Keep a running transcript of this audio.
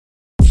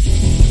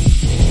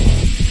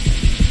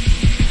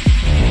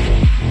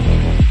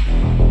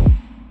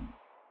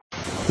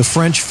The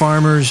French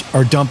farmers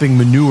are dumping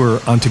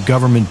manure onto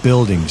government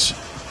buildings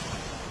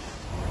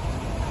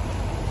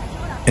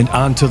and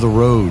onto the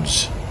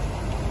roads.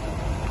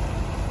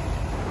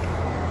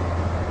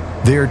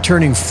 They are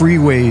turning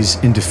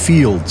freeways into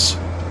fields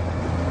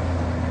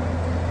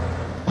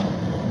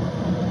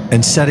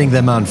and setting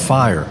them on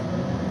fire.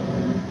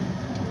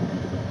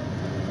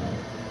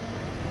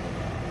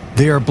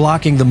 They are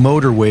blocking the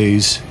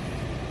motorways,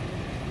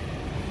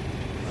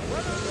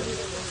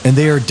 and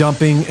they are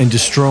dumping and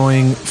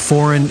destroying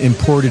foreign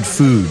imported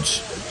foods.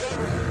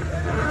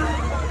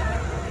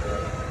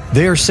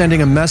 They are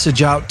sending a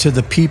message out to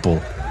the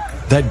people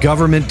that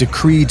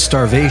government-decreed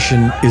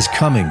starvation is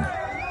coming.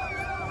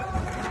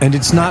 And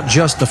it's not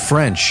just the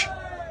French.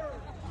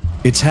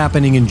 It's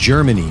happening in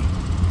Germany,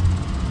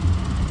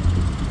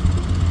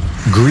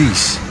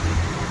 Greece,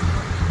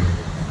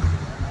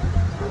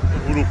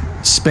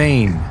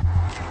 Spain,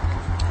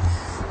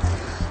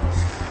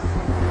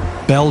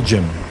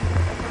 Belgium,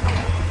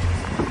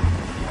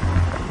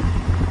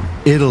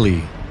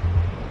 Italy,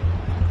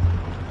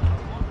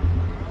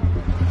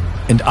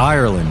 and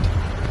Ireland,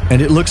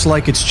 and it looks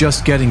like it's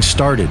just getting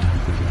started.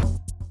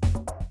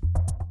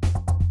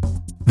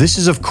 This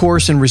is, of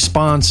course, in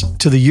response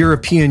to the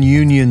European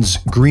Union's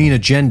green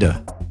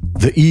agenda.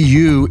 The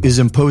EU is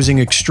imposing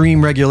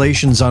extreme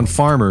regulations on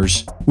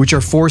farmers, which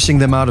are forcing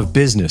them out of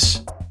business.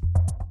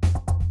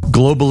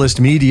 Globalist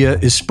media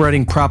is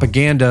spreading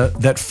propaganda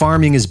that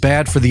farming is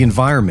bad for the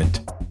environment.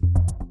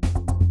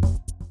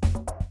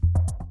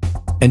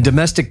 And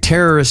domestic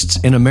terrorists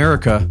in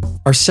America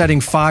are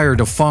setting fire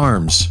to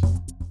farms.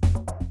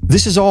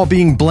 This is all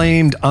being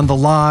blamed on the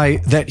lie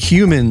that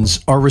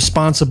humans are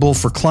responsible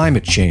for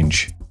climate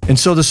change. And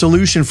so the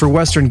solution for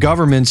Western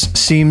governments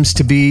seems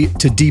to be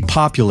to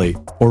depopulate,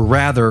 or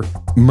rather,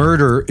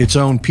 murder its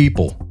own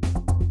people.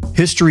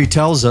 History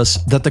tells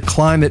us that the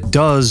climate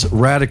does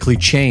radically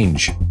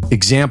change.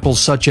 Examples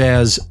such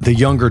as the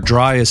Younger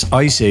Dryas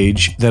Ice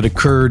Age that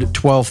occurred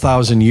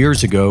 12,000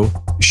 years ago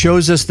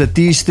shows us that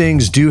these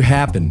things do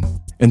happen,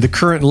 and the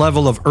current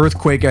level of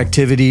earthquake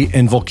activity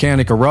and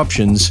volcanic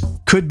eruptions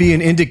could be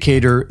an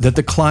indicator that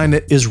the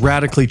climate is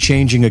radically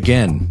changing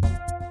again.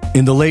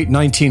 In the late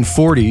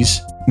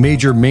 1940s,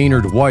 Major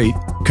Maynard White,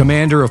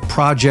 commander of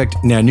Project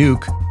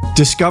Nanook,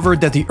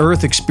 discovered that the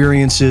Earth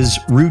experiences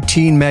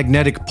routine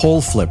magnetic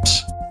pole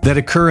flips that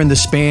occur in the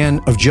span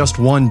of just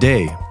one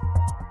day.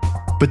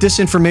 But this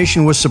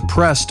information was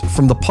suppressed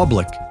from the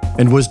public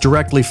and was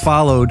directly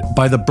followed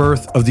by the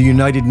birth of the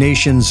United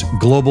Nations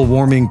global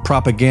warming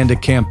propaganda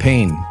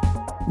campaign.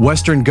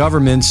 Western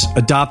governments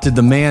adopted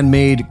the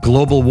man-made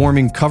global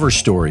warming cover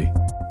story,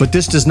 but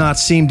this does not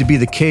seem to be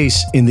the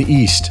case in the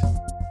East.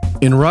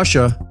 In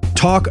Russia,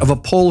 talk of a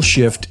pole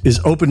shift is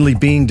openly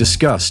being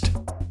discussed.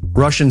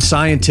 Russian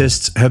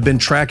scientists have been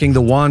tracking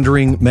the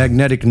wandering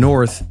magnetic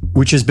north,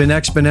 which has been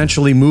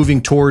exponentially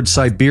moving toward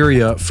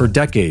Siberia for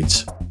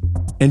decades.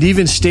 And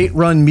even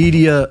state-run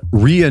media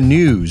RIA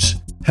News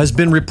has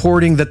been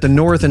reporting that the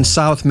north and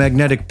south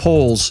magnetic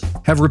poles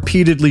have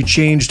repeatedly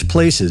changed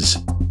places,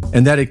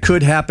 and that it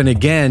could happen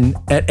again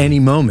at any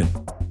moment.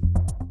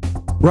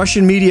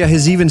 Russian media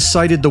has even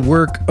cited the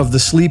work of the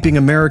sleeping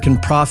American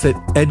prophet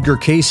Edgar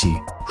Cayce,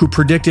 who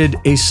predicted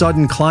a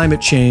sudden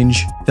climate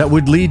change that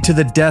would lead to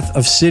the death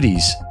of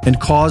cities and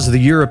cause the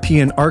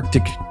European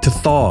Arctic to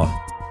thaw.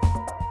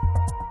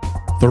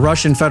 The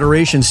Russian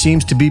Federation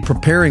seems to be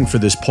preparing for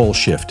this pole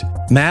shift.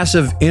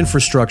 Massive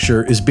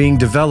infrastructure is being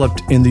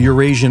developed in the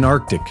Eurasian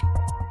Arctic,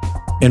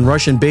 and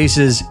Russian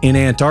bases in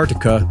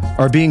Antarctica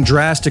are being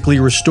drastically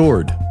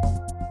restored.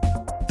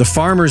 The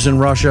farmers in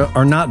Russia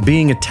are not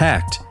being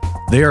attacked.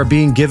 They are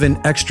being given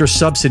extra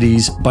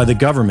subsidies by the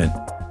government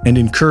and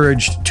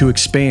encouraged to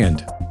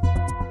expand.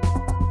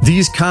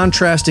 These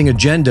contrasting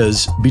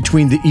agendas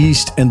between the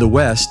East and the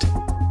West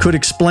could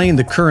explain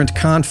the current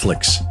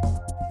conflicts.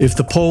 If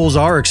the poles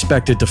are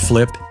expected to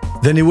flip,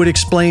 then it would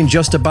explain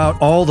just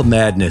about all the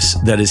madness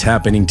that is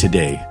happening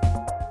today.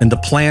 And the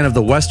plan of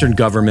the Western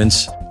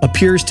governments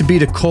appears to be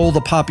to cull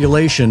the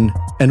population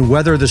and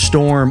weather the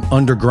storm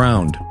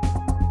underground.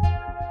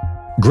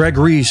 Greg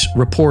Reese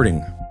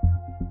reporting.